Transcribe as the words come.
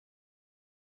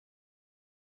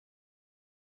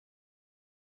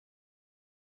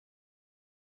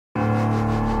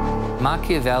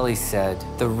Machiavelli said,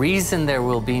 the reason there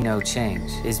will be no change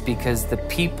is because the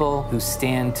people who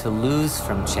stand to lose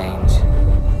from change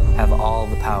have all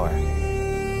the power.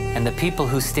 And the people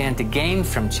who stand to gain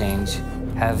from change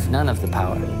have none of the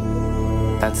power.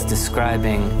 That's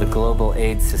describing the global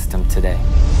aid system today.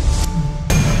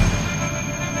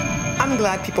 I'm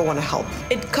glad people want to help.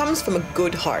 It comes from a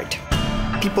good heart.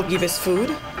 People give us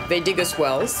food, they dig us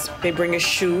wells, they bring us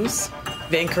shoes,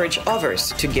 they encourage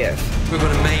others to give. We're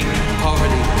going to make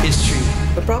poverty history.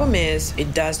 The problem is,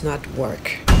 it does not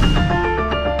work.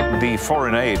 The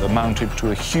foreign aid amounted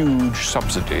to a huge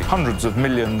subsidy, hundreds of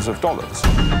millions of dollars.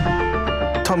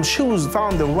 Tom Shoes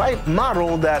found the right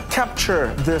model that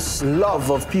captured this love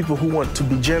of people who want to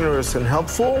be generous and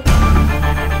helpful.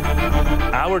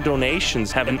 Our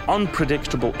donations have an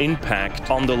unpredictable impact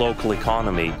on the local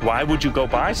economy. Why would you go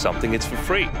buy something? It's for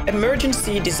free.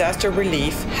 Emergency disaster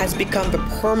relief has become the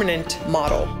permanent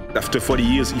model. After 40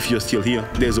 years, if you're still here,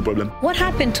 there's a problem. What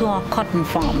happened to our cotton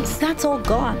farms? That's all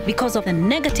gone because of the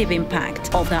negative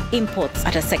impact of the imports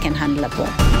at a second-hand level.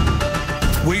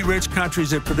 We rich countries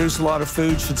that produce a lot of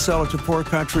food should sell it to poor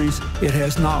countries. It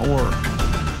has not worked.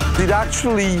 It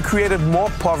actually created more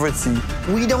poverty.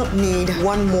 We don't need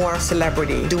one more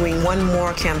celebrity doing one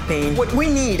more campaign. What we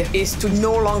need is to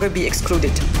no longer be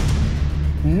excluded.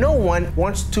 No one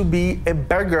wants to be a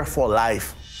beggar for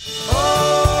life.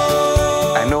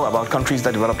 I know about countries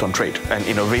that developed on trade and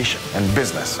innovation and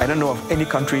business. I don't know of any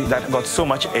country that got so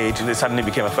much aid and it suddenly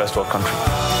became a first world country.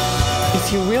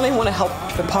 If you really want to help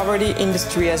the poverty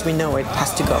industry as we know it,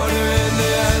 has to go.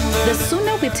 The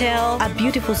sooner we tell a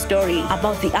beautiful story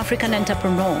about the African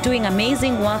entrepreneur doing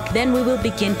amazing work, then we will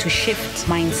begin to shift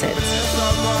mindsets.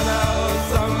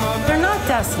 They're not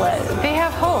desolate. They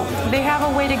have hope. They have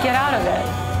a way to get out of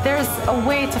it. There's a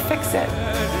way to fix it.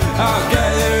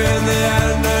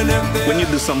 When you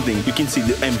do something, you can see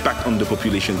the impact on the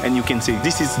population, and you can say,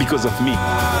 this is because of me.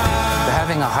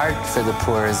 Having a heart for the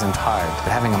poor isn't hard,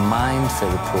 but having a mind for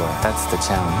the poor, that's the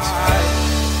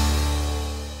challenge.